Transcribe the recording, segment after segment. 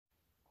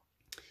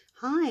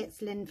Hi,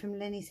 it's Lynn from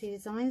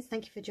LynnieCDesigns.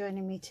 Thank you for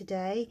joining me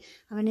today.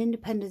 I'm an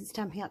independent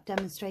Stampin' Up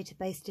demonstrator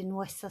based in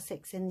West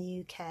Sussex in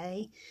the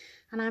UK,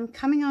 and I'm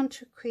coming on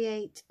to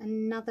create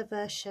another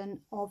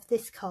version of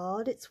this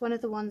card. It's one of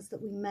the ones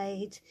that we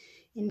made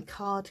in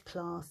card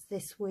class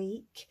this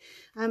week,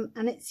 and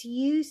it's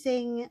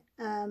using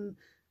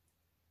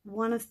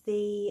one of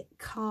the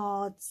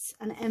cards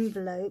and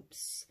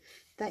envelopes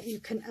that you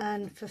can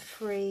earn for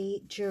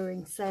free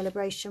during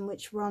celebration,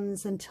 which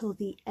runs until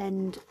the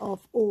end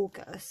of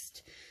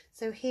August.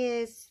 So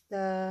here's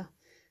the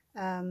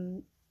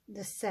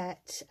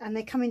set, and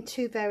they come in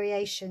two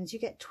variations. You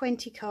get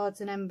 20 cards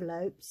and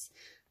envelopes,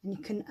 and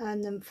you can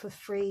earn them for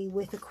free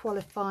with a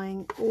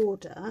qualifying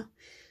order.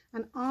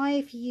 And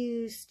I've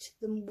used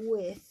them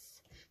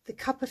with the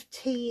Cup of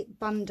Tea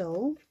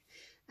bundle,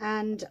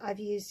 and I've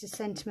used a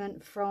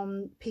sentiment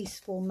from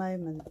Peaceful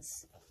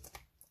Moments.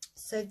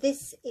 So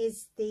this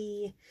is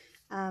the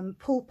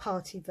pool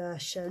party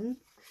version,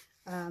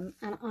 and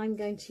I'm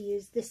going to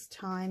use this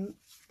time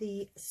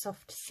the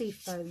soft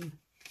seafoam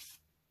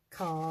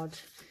card.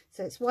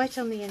 So it's white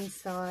on the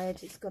inside,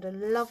 it's got a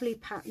lovely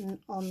pattern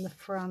on the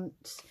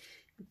front,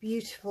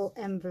 beautiful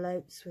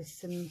envelopes with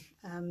some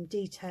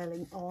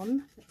detailing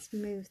on. Let's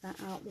move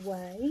that out the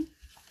way.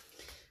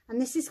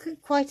 And this is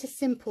quite a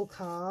simple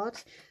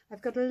card.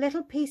 I've got a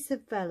little piece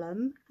of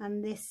vellum,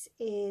 and this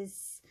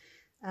is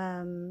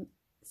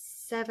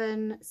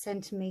 7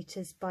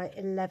 centimeters by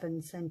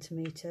 11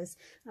 centimeters,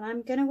 and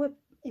I'm going to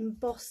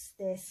emboss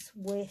this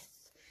with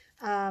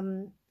a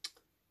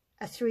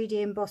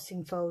 3D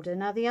embossing folder.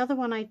 Now the other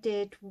one I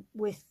did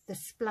with the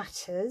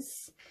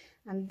Splatters,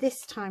 and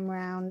this time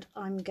round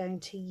I'm going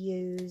to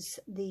use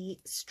the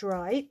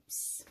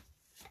stripes.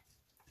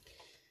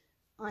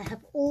 I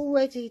have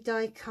already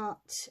die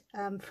cut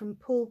from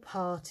Pool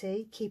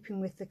Party,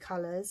 keeping with the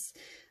colours,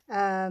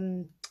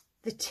 the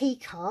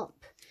teacup,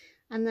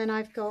 and then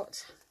I've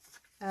got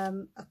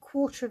a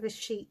quarter of a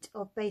sheet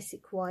of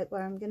basic white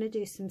where I'm going to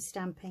do some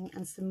stamping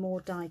and some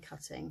more die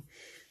cutting.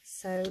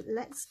 So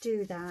let's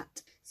do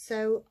that.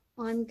 So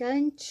I'm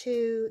going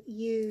to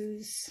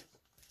use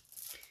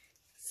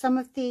some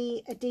of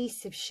the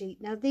adhesive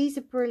sheet. Now these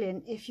are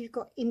brilliant if you've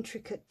got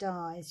intricate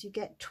dies. You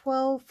get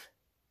 12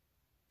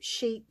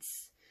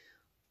 sheets,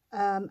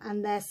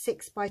 and they're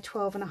 6 by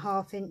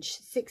 12.5 inch,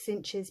 6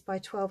 inches by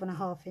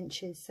 12.5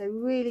 inches. So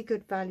really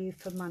good value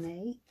for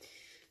money.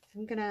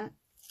 I'm going to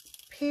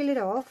peel it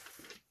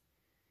off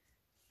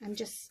and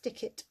just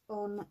stick it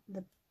on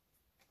the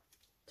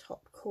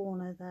top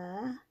corner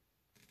there.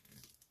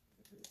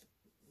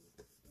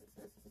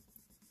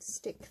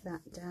 Stick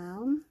that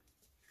down,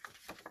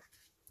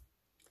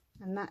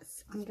 and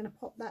that's, I'm going to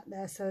pop that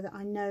there so that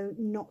I know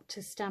not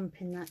to stamp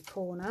in that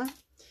corner.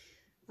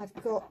 I've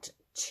got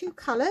 2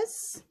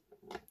 colours,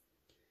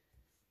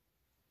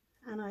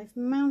 and I've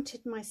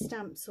mounted my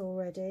stamps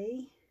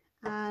already,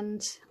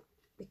 and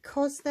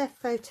because they're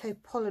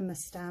photopolymer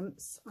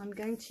stamps, I'm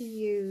going to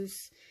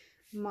use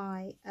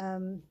my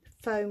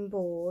foam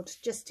board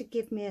just to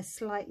give me a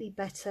slightly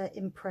better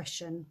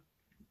impression.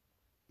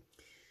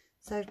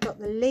 So I've got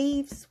the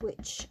leaves,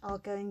 which are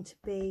going to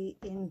be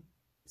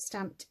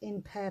stamped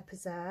in Pear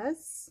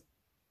Pizzazz.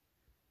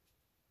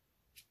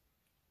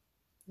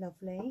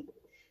 Lovely.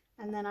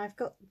 And then I've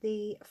got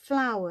the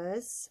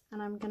flowers,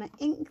 and I'm going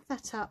to ink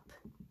that up,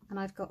 and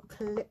I've got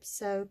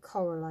Calypso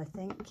Coral, I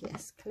think.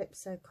 Yes,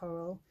 Calypso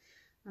Coral.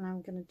 And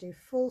I'm going to do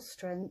full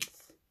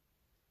strength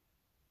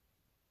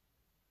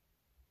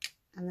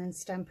and then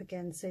stamp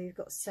again, so you've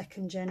got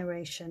second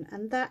generation.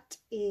 And that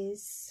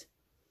is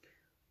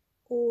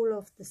all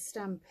of the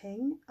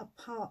stamping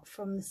apart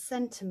from the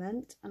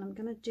sentiment, and I'm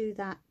going to do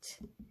that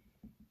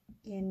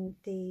in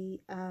the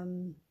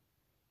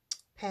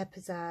Pear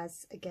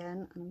Pizzazz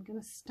again, and I'm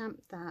going to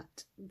stamp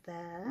that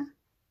there.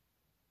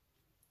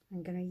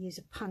 I'm going to use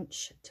a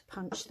punch to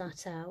punch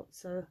that out,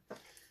 so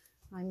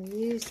I'm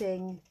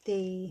using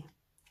the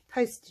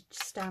postage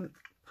stamp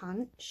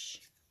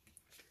punch.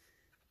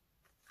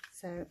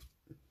 So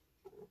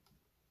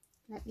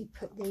let me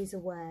put these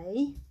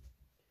away,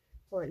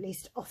 or at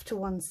least off to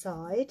one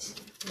side.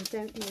 We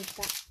don't need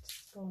that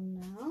gone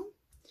now.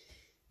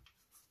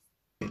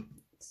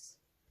 Let's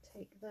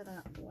take that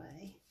out of the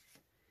way.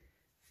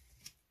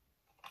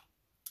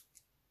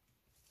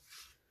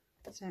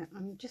 So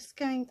I'm just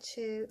going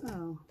to,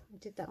 oh, I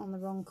did that on the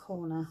wrong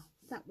corner.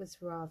 That was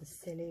rather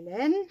silly,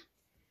 Lynn.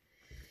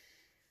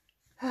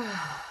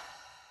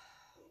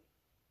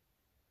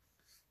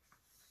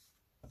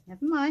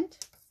 Never mind.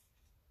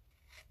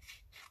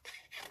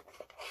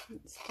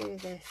 Let's do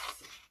this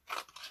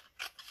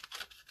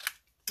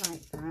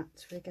like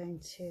that. We're going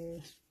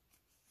to,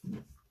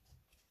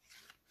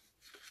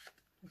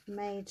 I've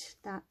made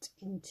that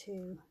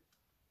into,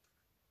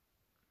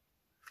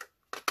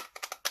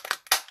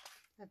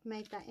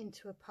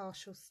 a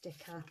partial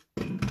sticker.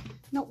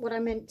 Not what I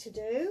meant to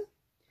do,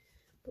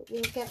 but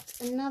we'll get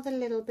another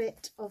little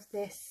bit of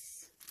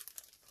this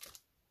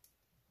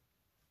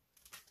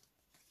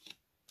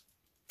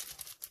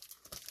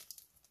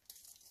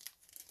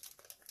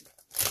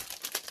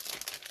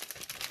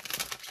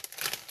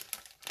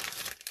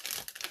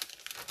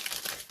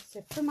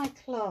So for my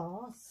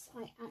class,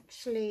 I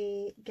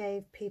actually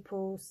gave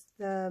people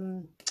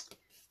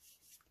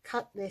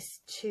cut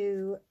this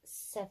to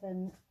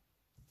 7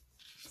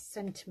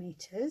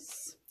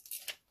 centimeters.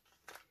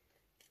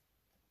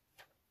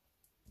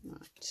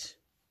 Right.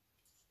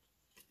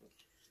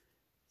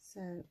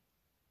 So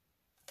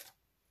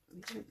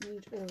we don't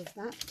need all of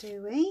that,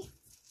 do we?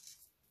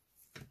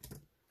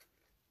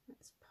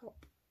 Let's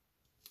pop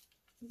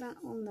that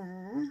on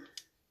there.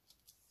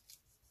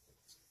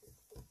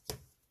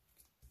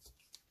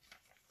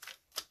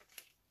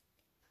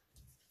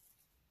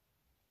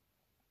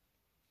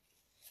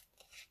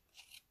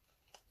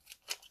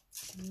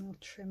 And we'll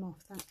trim off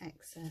that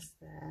excess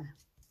there.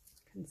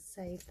 Can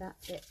save that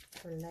bit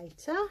for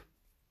later.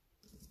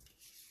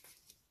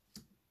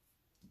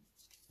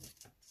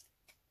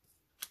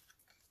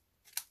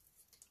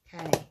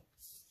 Okay.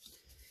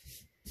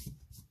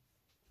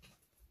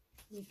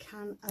 We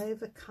can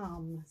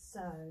overcome.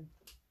 So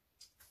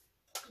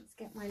let's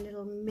get my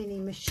little mini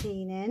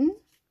machine in.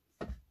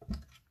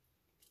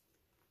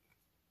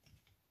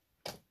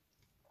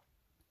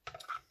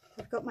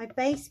 I've got my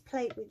base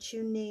plate, which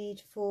you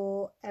need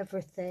for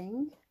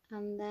everything,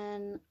 and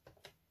then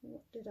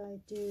what did I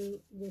do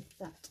with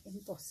that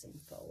embossing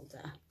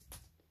folder?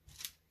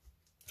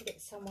 Put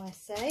it somewhere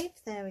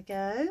safe. There we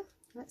go.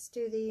 Let's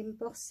do the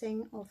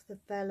embossing of the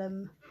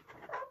vellum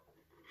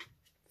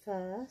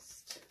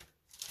first.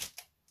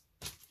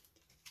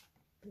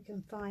 We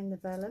can find the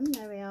vellum.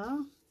 There we are.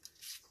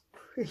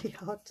 Really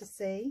hard to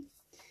see.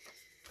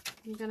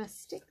 I'm going to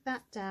stick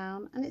that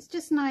down, and it's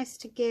just nice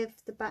to give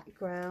the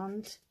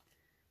background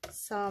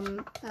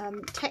some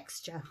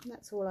texture.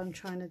 That's all I'm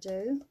trying to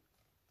do.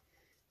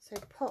 So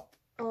pop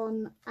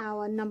on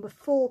our number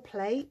 4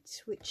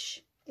 plate,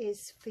 which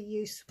is for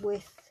use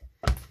with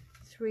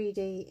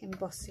 3D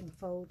embossing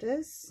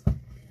folders,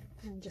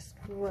 and just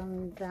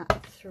run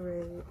that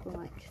through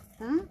like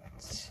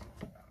that.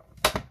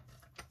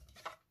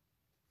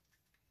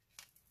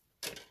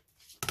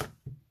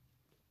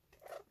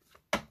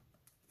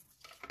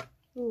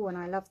 Oh, and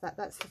I love that.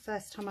 That's the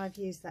first time I've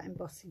used that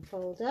embossing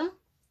folder.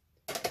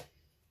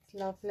 It's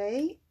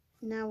lovely.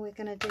 Now we're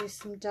going to do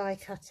some die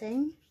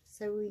cutting.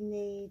 So we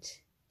need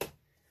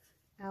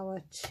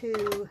our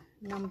 2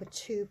 number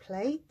 2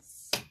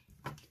 plates. See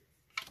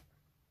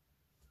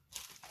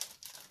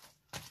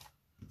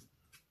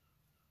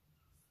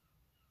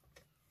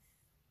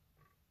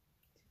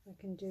if I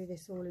can do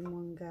this all in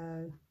one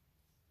go.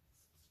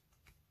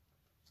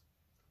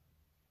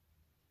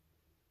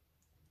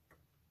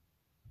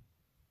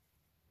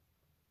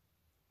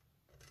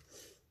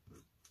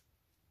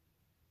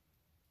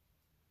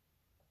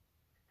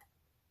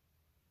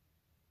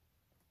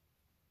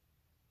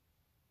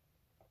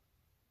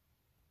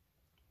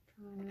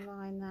 And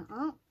line that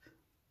up,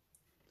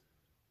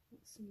 put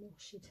some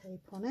washi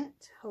tape on it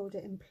to hold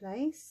it in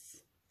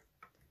place.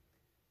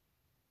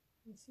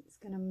 Yes, it's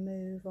going to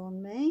move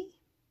on me.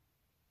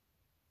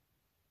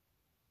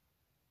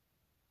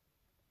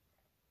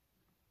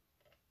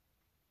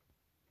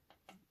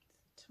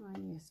 That's the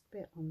tiniest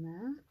bit on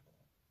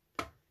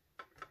there.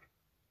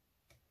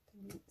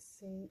 Let's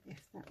see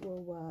if that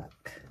will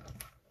work.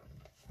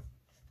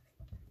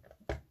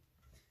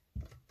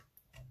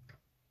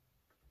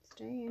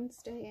 Stay in,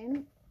 stay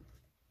in.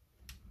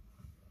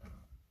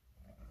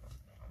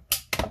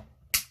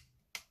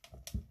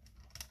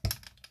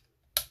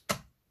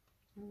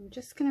 I'm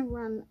just going to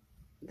run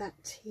that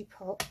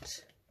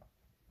teapot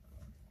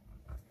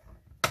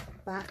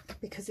back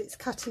because it's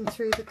cutting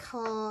through the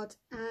card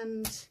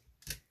and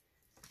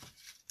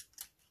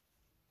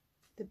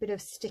the bit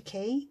of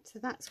sticky, so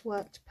that's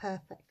worked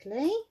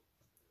perfectly.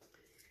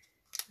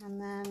 And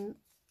then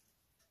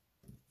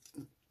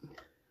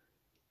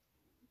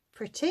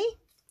pretty.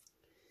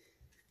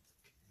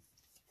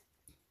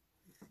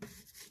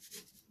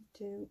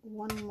 Do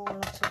one more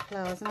lot of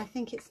flowers, and I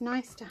think it's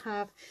nice to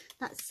have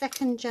that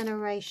second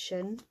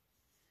generation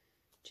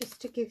just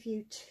to give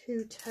you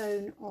 2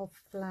 tone of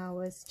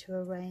flowers to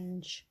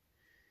arrange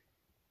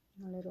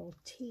a little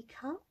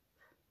teacup.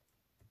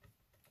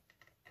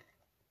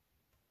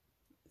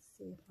 Let's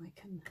see if I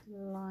can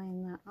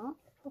line that up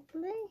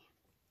properly.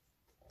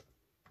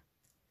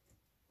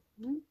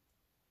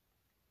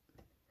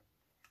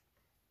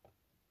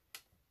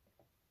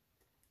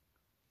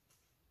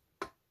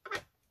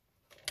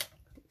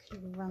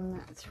 Run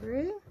that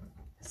through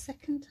a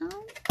second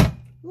time.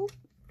 Ooh.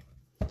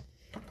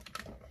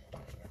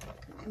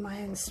 In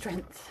my own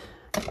strength.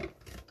 There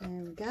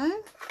we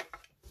go.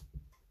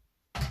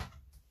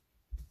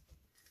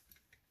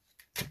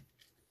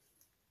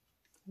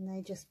 And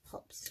they just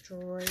pop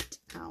straight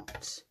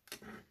out.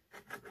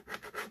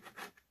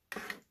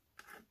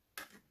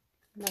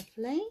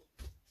 Lovely.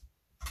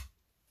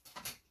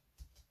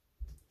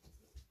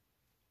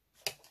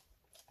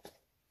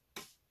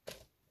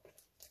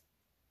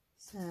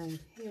 So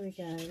here we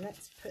go,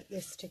 let's put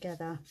this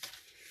together.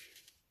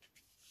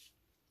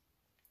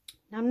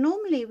 Now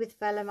normally with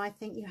vellum I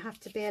think you have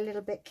to be a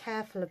little bit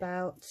careful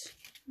about,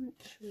 what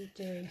should we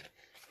do,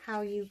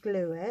 how you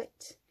glue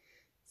it.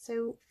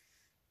 So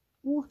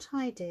what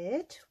I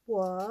did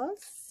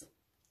was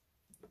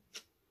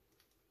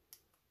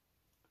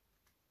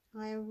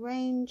I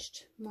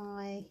arranged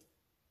my,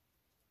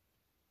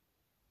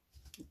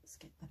 let's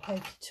get the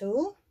poker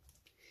tool,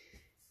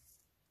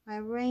 I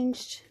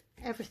arranged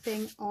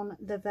everything on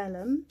the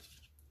vellum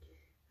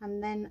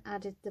and then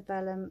added the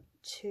vellum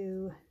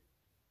to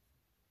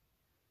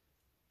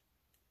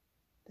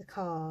the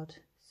card.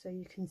 So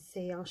you can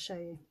see, I'll show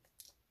you.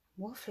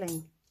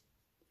 Waffling,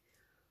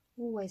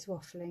 always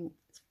waffling.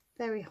 It's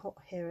very hot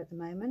here at the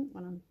moment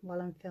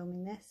while I'm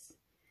filming this.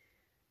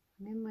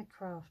 I'm in my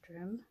craft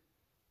room.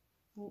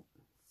 Oh.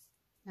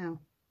 Now,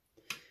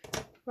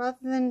 rather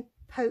than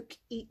poke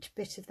each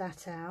bit of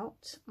that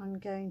out, I'm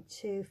going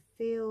to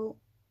feel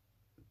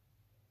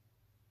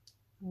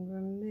and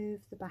remove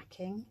the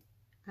backing,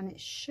 and it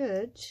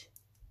should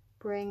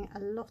bring a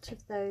lot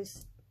of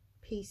those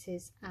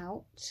pieces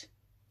out.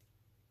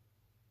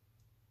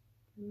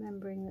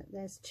 Remembering that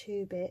there's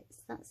 2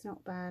 bits, that's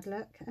not bad,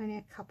 look, only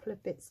a couple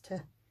of bits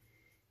to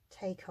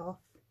take off,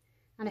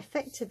 and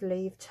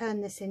effectively you've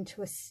turned this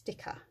into a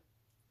sticker,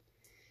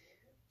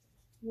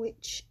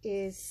 which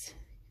is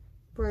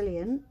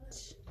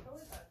brilliant.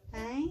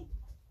 Okay.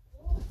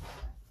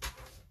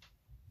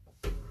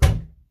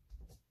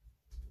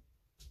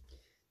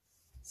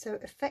 So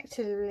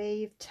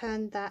effectively you've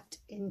turned that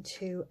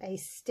into a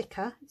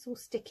sticker. It's all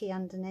sticky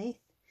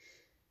underneath,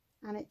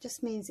 and it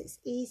just means it's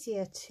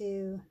easier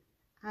to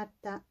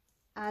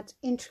add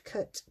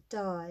intricate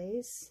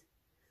dies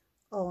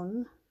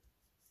on.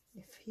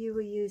 If you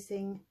were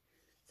using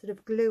sort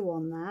of glue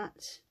on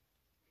that,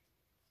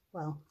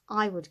 well,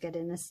 I would get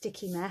in a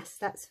sticky mess,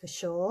 that's for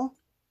sure.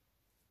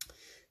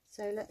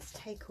 So let's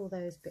take all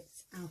those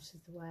bits out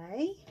of the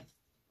way.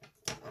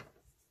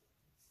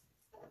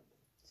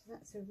 So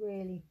that's a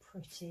really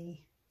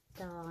pretty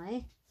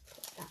die.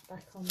 Put that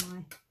back on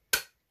my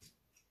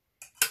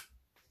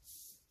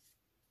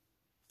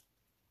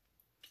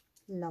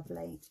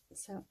lovely.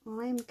 So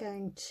I'm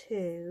going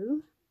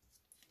to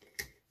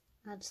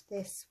add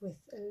this with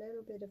a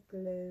little bit of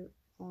glue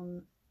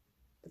on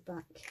the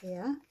back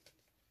here.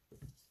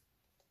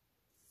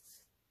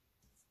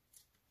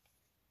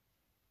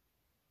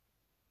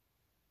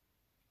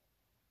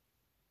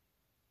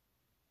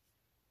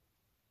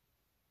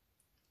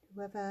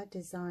 Whoever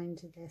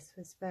designed this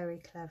was very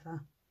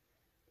clever.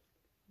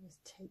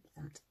 Just take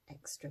that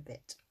extra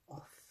bit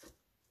off.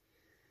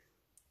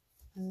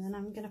 And then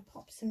I'm going to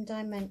pop some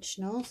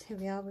dimensionals. Here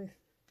we are with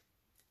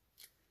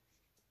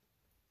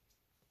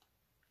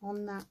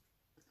on that.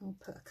 I'll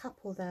put a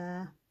couple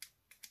there,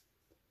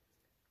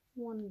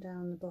 one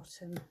down the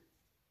bottom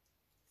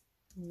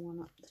and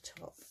one up the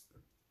top.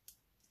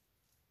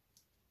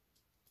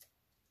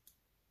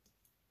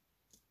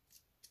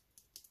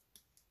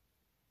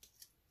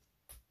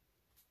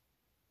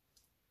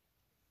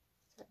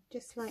 So I'd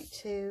just like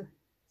to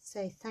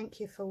say thank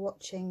you for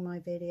watching my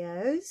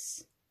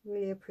videos.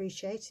 Really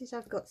appreciate it.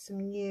 I've got some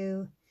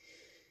new,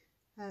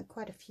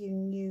 quite a few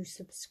new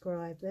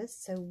subscribers,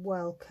 so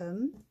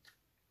welcome.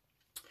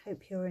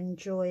 Hope you're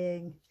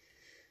enjoying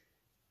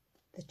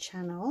the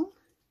channel.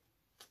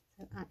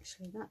 So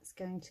actually that's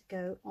going to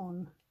go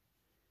on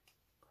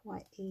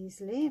quite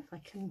easily if I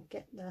can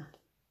get the,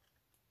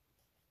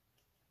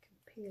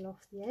 peel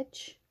off the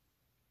edge.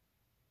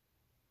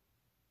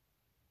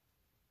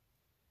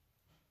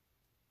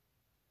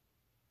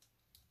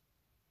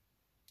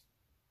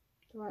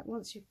 Right,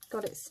 once you've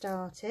got it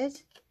started,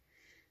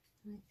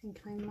 I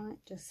think I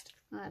might just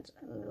add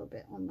a little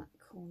bit on that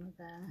corner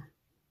there,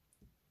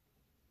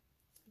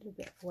 a little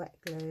bit of wet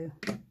glue.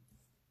 Okay.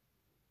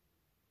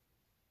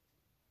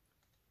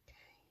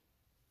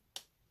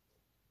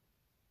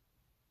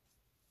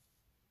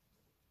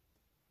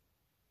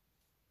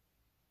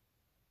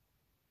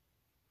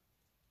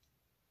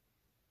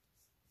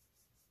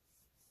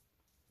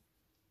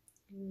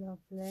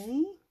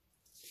 Lovely.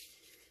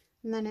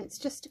 And then it's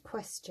just a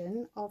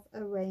question of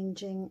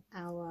arranging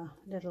our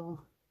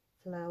little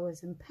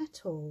flowers and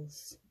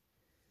petals.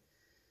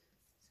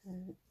 So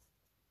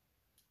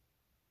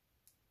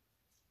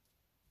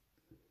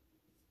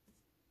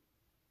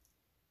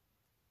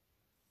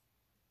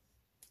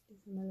give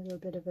them a little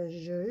bit of a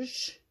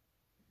zhuzh,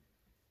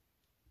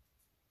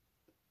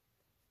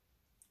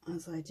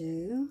 as I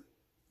do.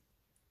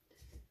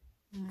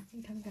 And I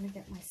think I'm going to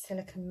get my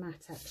silicone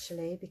mat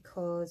actually,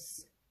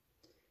 because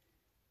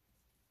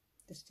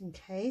just in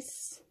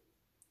case,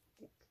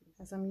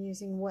 as I'm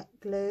using wet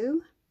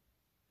glue.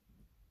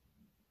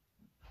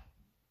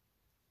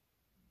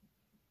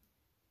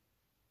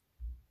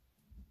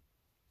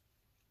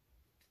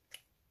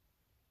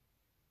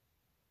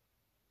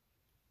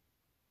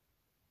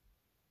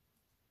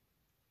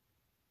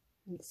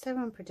 And it's so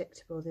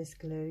unpredictable, this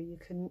glue. You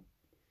can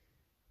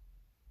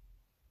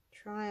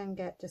try and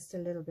get just a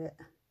little bit.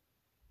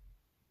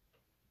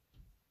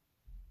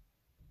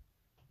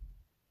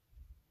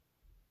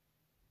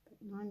 But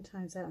 9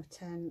 times out of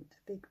 10,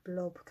 a big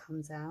blob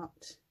comes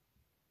out.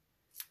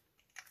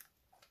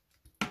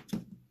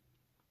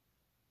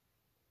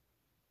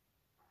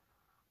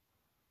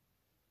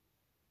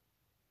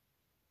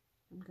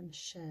 I'm going to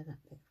share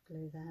that bit of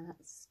glue there,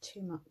 that's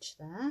too much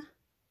there.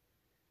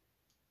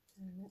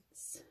 So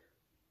let's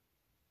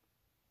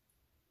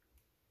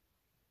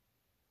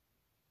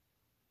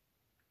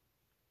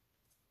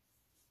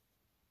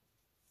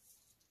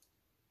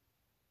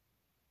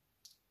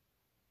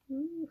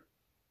ooh.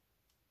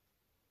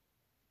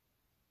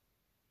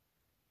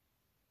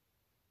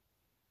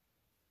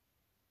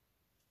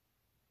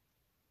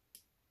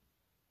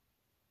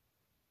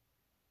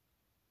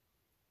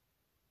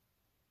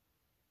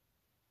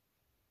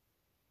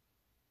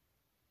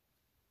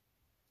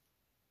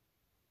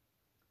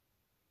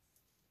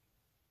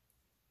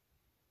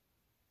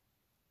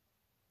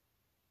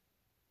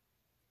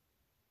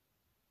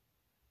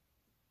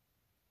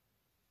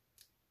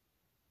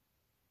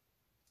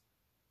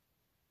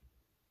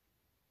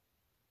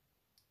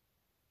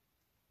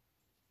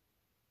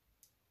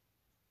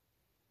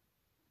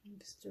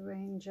 Just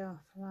arrange our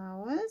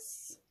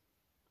flowers.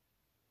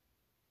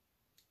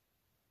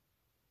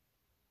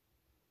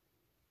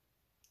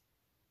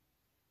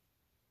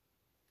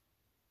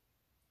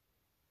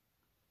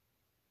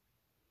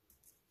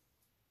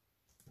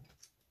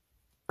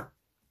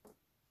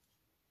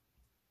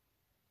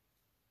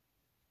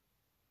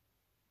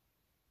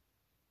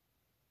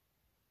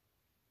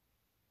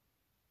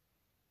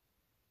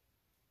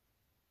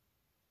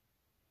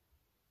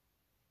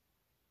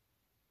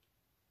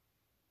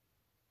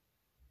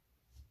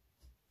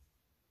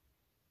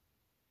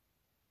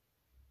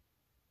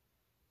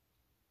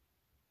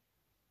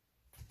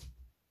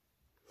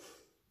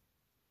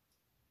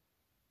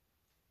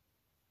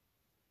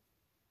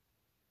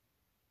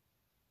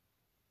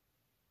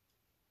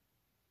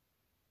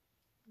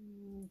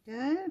 There we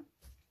go.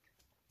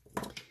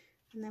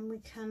 And then we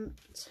can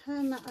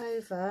turn that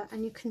over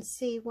and you can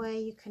see where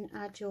you can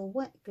add your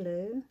wet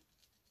glue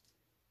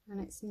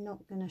and it's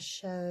not going to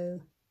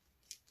show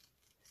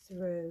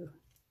through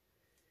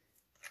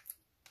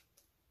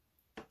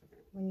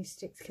when you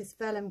stick, because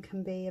vellum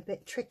can be a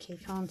bit tricky,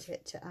 can't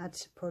it, to add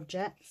to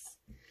projects.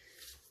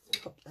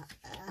 Pop that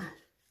there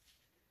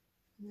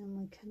and then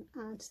we can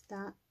add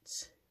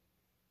that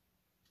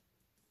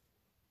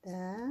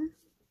there.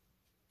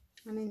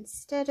 And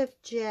instead of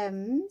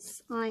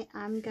gems, I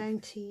am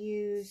going to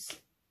use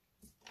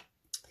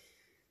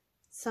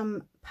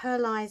some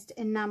Pearlized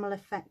Enamel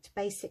Effect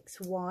Basics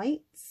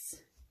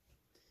Whites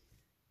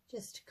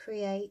just to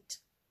create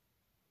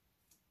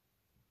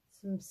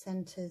some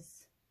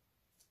centres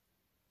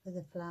for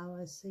the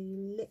flowers. So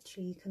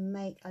you can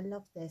make, I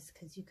love this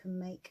because you can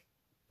make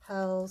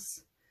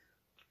pearls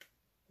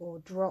or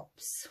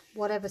drops,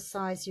 whatever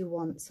size you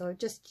want. So I've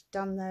just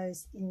done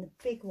those in the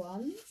big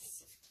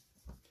ones.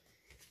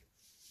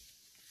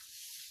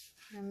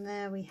 And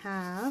there we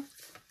have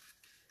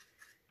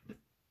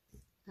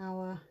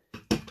our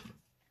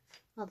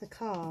other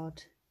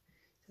card.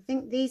 I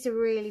think these are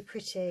really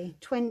pretty,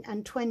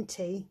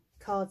 20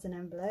 cards and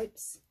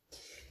envelopes.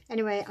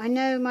 Anyway, I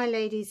know my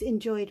ladies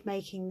enjoyed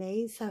making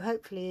these, so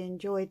hopefully you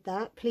enjoyed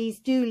that. Please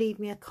do leave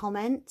me a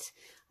comment,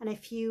 and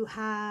if you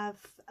have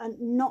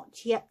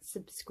not yet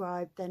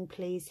subscribed, then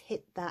please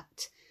hit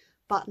that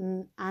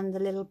button and the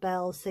little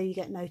bell so you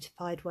get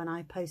notified when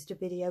I post a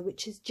video,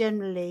 which is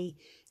generally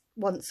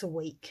once a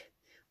week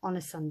on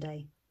a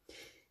Sunday.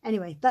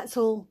 Anyway, that's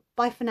all.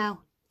 Bye for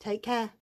now. Take care.